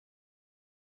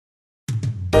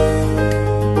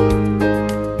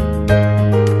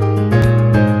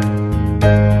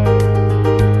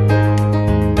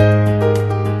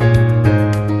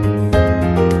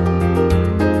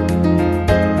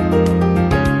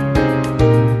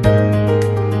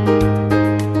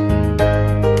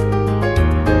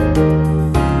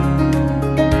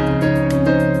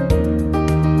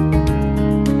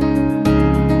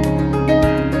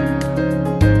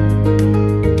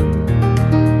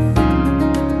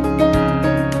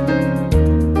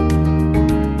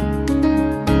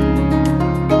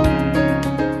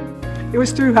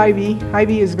was through Hy-Vee.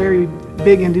 Hy-Vee is very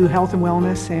big into health and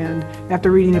wellness, and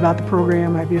after reading about the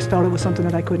program, I just felt it was something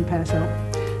that I couldn't pass up.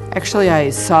 Actually, I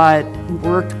saw it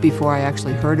work before I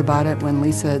actually heard about it when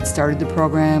Lisa had started the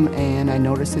program, and I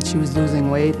noticed that she was losing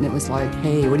weight, and it was like,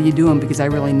 hey, what are you doing? Because I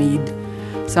really need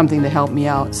something to help me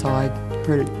out, so I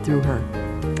heard it through her.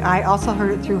 I also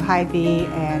heard it through Hy-Vee,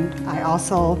 and I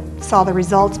also saw the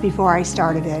results before I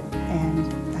started it,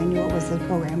 and I knew it was the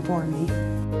program for me.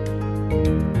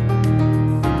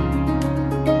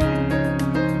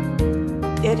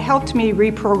 It helped me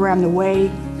reprogram the way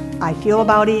I feel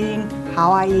about eating,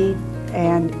 how I eat,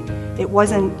 and it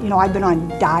wasn't, I've been on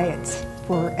diets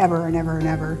forever and ever and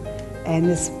ever, and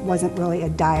this wasn't really a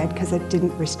diet because it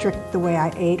didn't restrict the way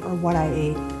I ate or what I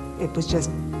ate. It was just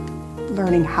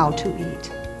learning how to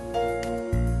eat.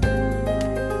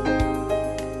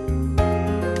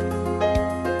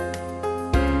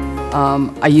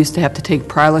 I used to have to take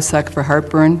Prilosec for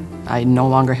heartburn. I no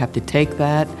longer have to take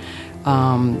that.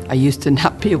 I used to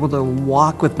not be able to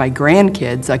walk with my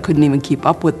grandkids. I couldn't even keep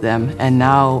up with them. And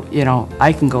now,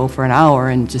 I can go for an hour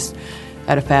and just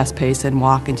at a fast pace and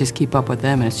walk and just keep up with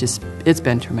them. And it's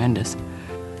been tremendous.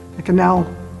 I can now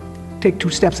take 2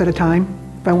 steps at a time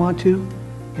if I want to,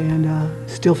 and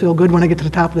still feel good when I get to the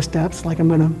top of the steps, like I'm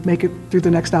going to make it through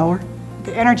the next hour.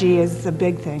 The energy is the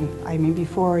big thing. I mean,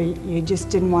 before you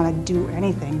just didn't want to do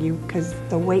anything because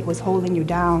the weight was holding you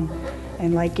down.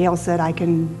 And like Gail said, I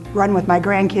can run with my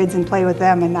grandkids and play with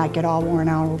them and not get all worn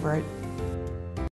out over it.